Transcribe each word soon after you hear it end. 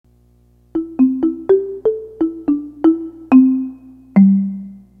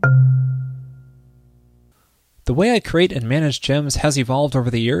way I create and manage gems has evolved over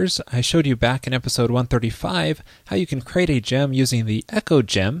the years. I showed you back in episode 135 how you can create a gem using the Echo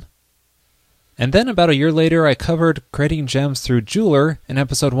gem. And then about a year later, I covered creating gems through Jeweler in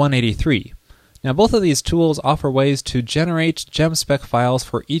episode 183. Now both of these tools offer ways to generate gem spec files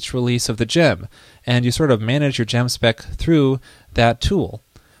for each release of the gem, and you sort of manage your gem spec through that tool.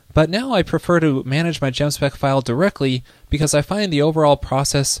 But now I prefer to manage my gem spec file directly because I find the overall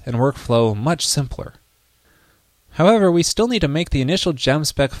process and workflow much simpler. However, we still need to make the initial gem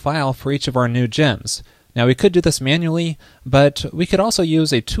spec file for each of our new gems. Now we could do this manually, but we could also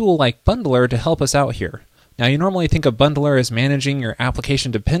use a tool like Bundler to help us out here. Now you normally think of Bundler as managing your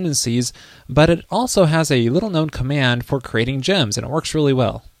application dependencies, but it also has a little known command for creating gems, and it works really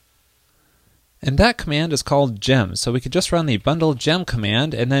well. And that command is called gem, so we could just run the bundle gem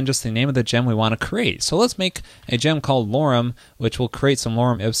command and then just the name of the gem we want to create. So let's make a gem called lorem, which will create some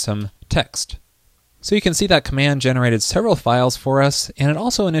lorem ipsum text. So you can see that command generated several files for us, and it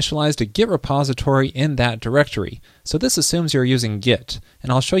also initialized a Git repository in that directory. So this assumes you're using Git,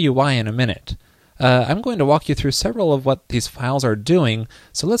 and I'll show you why in a minute. I'm going to walk you through several of what these files are doing,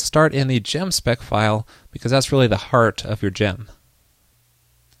 so let's start in the gem spec file, because that's really the heart of your gem.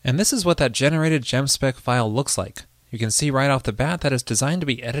 And this is what that generated gem spec file looks like. You can see right off the bat that it's designed to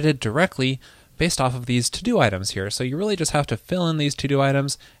be edited directly based off of these to-do items here, so you really just have to fill in these to-do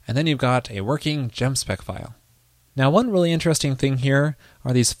items, and then you've got a working gem spec file. Now one really interesting thing here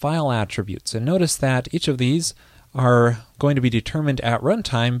are these file attributes, and notice that each of these are going to be determined at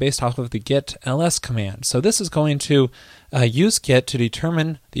runtime based off of the git ls command. So this is going to use Git to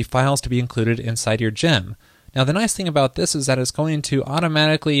determine the files to be included inside your gem. Now the nice thing about this is that it's going to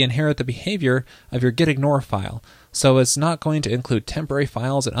automatically inherit the behavior of your gitignore file. So it's not going to include temporary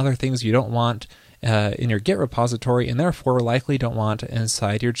files and other things you don't want in your Git repository, and therefore likely don't want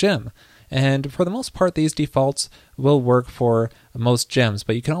inside your gem. And for the most part, these defaults will work for most gems,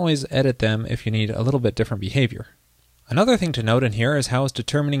 but you can always edit them if you need a little bit different behavior. Another thing to note in here is how it's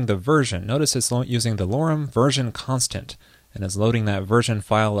determining the version. Notice it's using the lorem version constant, and it's loading that version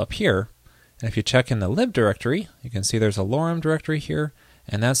file up here. And if you check in the lib directory, you can see there's a lorem directory here,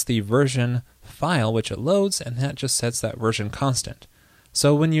 and that's the version file which it loads, and that just sets that version constant.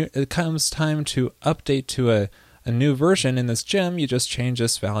 So when it comes time to update to a new version in this gem, you just change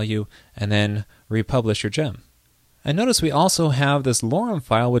this value and then republish your gem. And notice we also have this lorem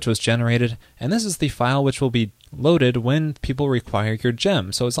file which was generated, and this is the file which will be loaded when people require your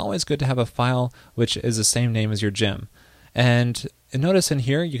gem. So it's always good to have a file which is the same name as your gem. And notice in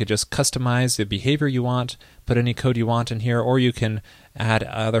here you could just customize the behavior you want, put any code you want in here, or you can add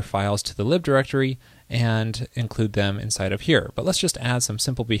other files to the lib directory and include them inside of here. But let's just add some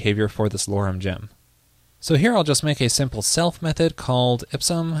simple behavior for this lorem gem. So here I'll just make a simple self method called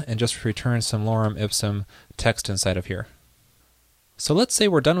ipsum and just return some lorem ipsum text inside of here. So let's say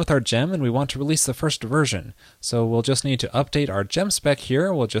we're done with our gem and we want to release the first version. So we'll just need to update our gem spec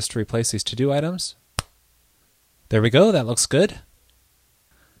here. We'll just replace these to-do items. There we go, that looks good.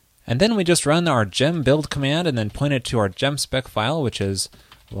 And then we just run our gem build command and then point it to our gem spec file, which is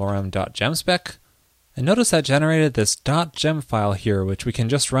lorem.gemspec. And notice that generated this .gem file here, which we can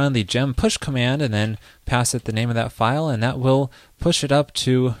just run the gem push command and then pass it the name of that file, and that will push it up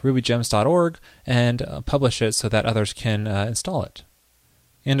to rubygems.org and publish it so that others can install it.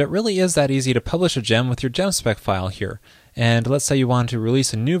 And it really is that easy to publish a gem with your gem spec file here. And let's say you want to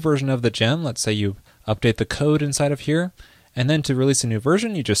release a new version of the gem. Let's say you update the code inside of here, and then to release a new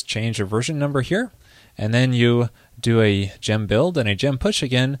version, you just change a version number here, and then you do a gem build and a gem push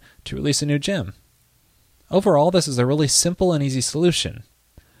again to release a new gem. Overall, this is a really simple and easy solution.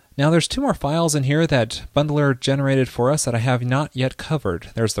 Now there's two more files in here that Bundler generated for us that I have not yet covered.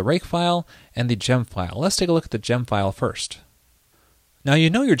 There's the rake file and the gem file. Let's take a look at the gem file first. Now you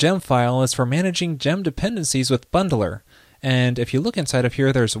know your gem file is for managing gem dependencies with Bundler. And if you look inside of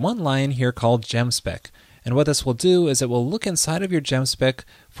here, there's one line here called gemspec. And what this will do is it will look inside of your gemspec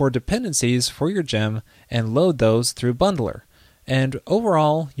for dependencies for your gem and load those through Bundler. And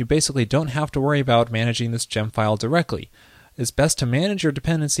overall, you basically don't have to worry about managing this gem file directly. It's best to manage your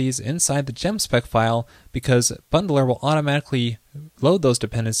dependencies inside the gemspec file because Bundler will automatically load those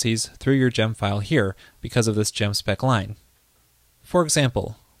dependencies through your gem file here because of this gemspec line. For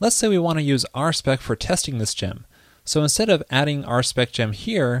example, let's say we want to use rspec for testing this gem. So instead of adding rspec gem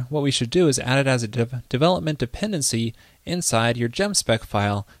here, what we should do is add it as a development dependency inside your gemspec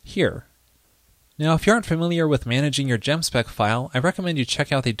file here. Now, if you aren't familiar with managing your gemspec file, I recommend you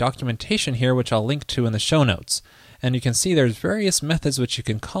check out the documentation here, which I'll link to in the show notes. And you can see there's various methods which you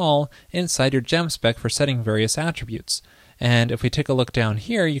can call inside your gemspec for setting various attributes. And if we take a look down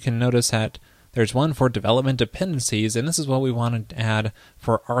here, you can notice that there's one for development dependencies, and this is what we want to add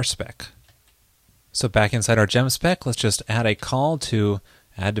for RSpec. So back inside our gem spec, let's just add a call to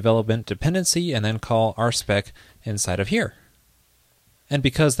add development dependency and then call RSpec inside of here. And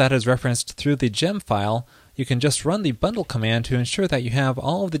because that is referenced through the gem file, you can just run the bundle command to ensure that you have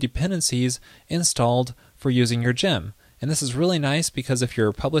all of the dependencies installed for using your gem. And this is really nice because if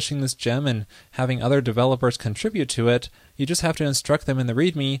you're publishing this gem and having other developers contribute to it, you just have to instruct them in the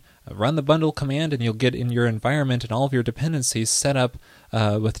README, run the bundle command, and you'll get in your environment and all of your dependencies set up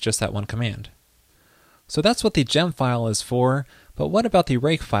with just that one command. So that's what the gem file is for, but what about the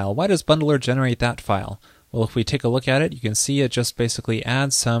rake file? Why does Bundler generate that file? Well, if we take a look at it, you can see it just basically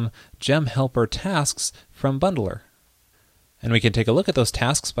adds some gem helper tasks from Bundler. And we can take a look at those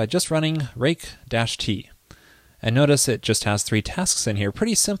tasks by just running rake-t. And notice it just has 3 tasks in here.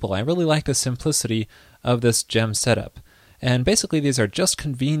 Pretty simple. I really like the simplicity of this gem setup. And basically these are just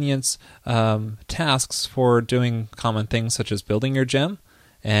convenience tasks for doing common things such as building your gem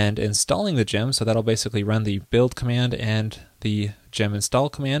and installing the gem. So that'll basically run the build command and the gem install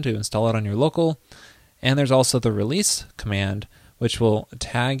command to install it on your local. And there's also the release command, which will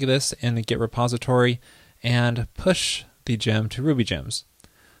tag this in the Git repository and push the gem to RubyGems.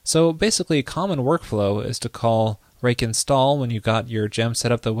 So basically a common workflow is to call rake install when you've got your gem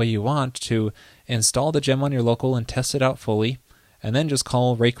set up the way you want to install the gem on your local and test it out fully, and then just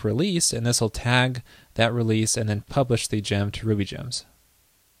call rake release, and this will tag that release and then publish the gem to RubyGems.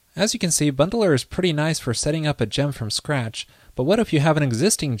 As you can see, Bundler is pretty nice for setting up a gem from scratch, but what if you have an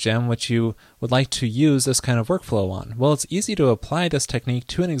existing gem which you would like to use this kind of workflow on? Well, it's easy to apply this technique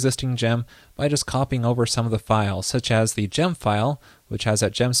to an existing gem by just copying over some of the files, such as the gem file, which has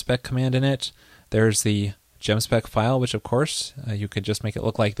that gem spec command in it. There's the gem spec file, which of course you could just make it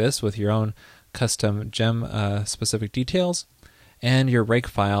look like this with your own custom gem specific details, and your rake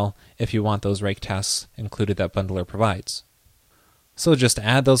file if you want those rake tasks included that Bundler provides. So just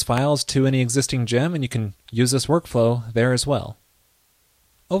add those files to any existing gem and you can use this workflow there as well.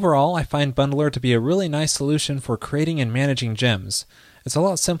 Overall, I find Bundler to be a really nice solution for creating and managing gems. It's a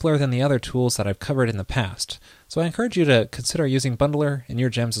lot simpler than the other tools that I've covered in the past, so I encourage you to consider using Bundler in your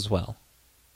gems as well.